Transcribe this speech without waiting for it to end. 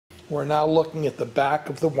We're now looking at the back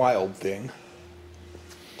of the Wild Thing,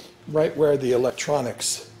 right where the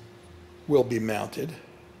electronics will be mounted.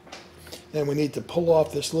 Then we need to pull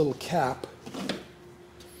off this little cap.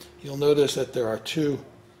 You'll notice that there are two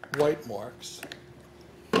white marks.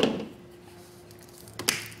 And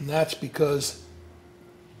that's because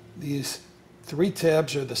these three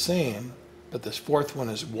tabs are the same, but this fourth one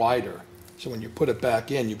is wider. So when you put it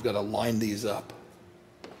back in, you've got to line these up.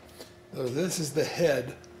 So this is the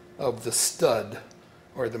head of the stud,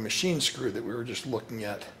 or the machine screw that we were just looking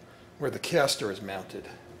at, where the caster is mounted.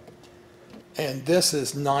 And this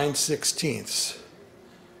is 9/16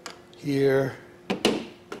 here,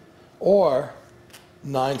 or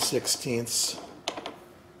 9/16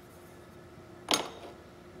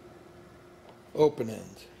 open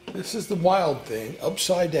end. This is the Wild Thing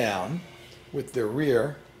upside down with the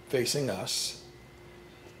rear facing us.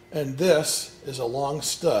 And this is a long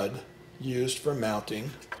stud used for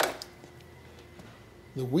mounting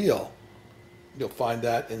the wheel. You'll find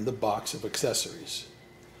that in the box of accessories.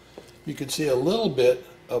 You can see a little bit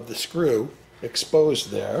of the screw exposed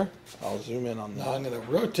there. I'll zoom in on that. Now I'm going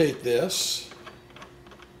to rotate this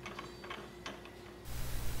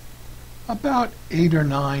about 8 or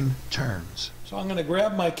 9 turns. So I'm going to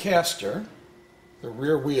grab my caster, the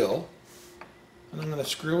rear wheel, and I'm going to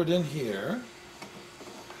screw it in here.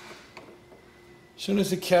 As soon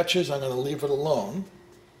as it catches, I'm going to leave it alone.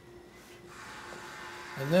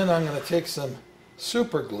 And then I'm going to take some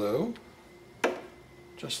super glue,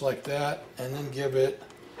 just like that, and then give it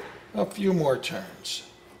a few more turns.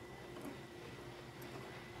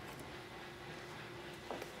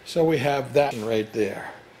 So we have that right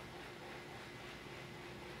there.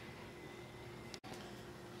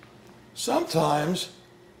 Sometimes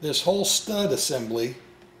this whole stud assembly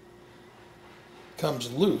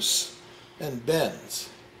comes loose and bends.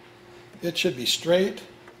 It should be straight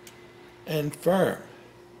and firm.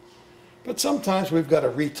 But sometimes we've got to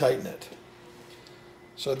retighten it.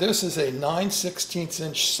 So this is a 9/16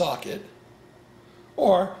 inch socket,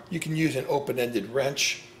 or you can use an open-ended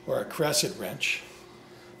wrench or a crescent wrench.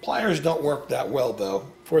 Pliers don't work that well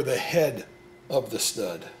though for the head of the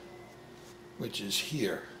stud, which is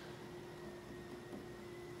here.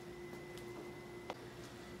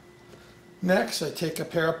 Next, I take a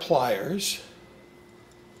pair of pliers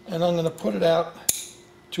and I'm going to put it out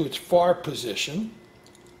to its far position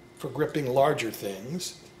for gripping larger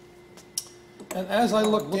things. And as I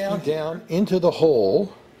look down into the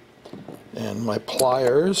hole, and my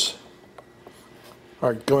pliers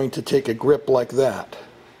are going to take a grip like that.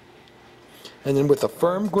 And then with a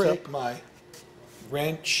firm grip, take my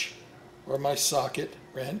wrench or my socket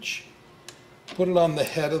wrench, put it on the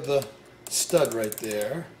head of the stud right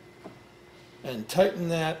there, and tighten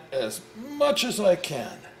that as much as I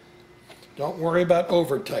can. Don't worry about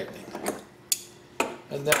over tightening.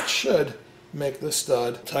 And that should make the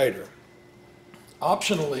stud tighter.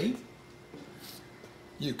 Optionally,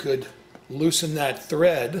 you could loosen that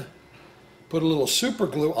thread, put a little super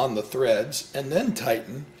glue on the threads, and then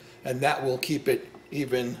tighten, and that will keep it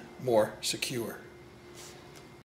even more secure.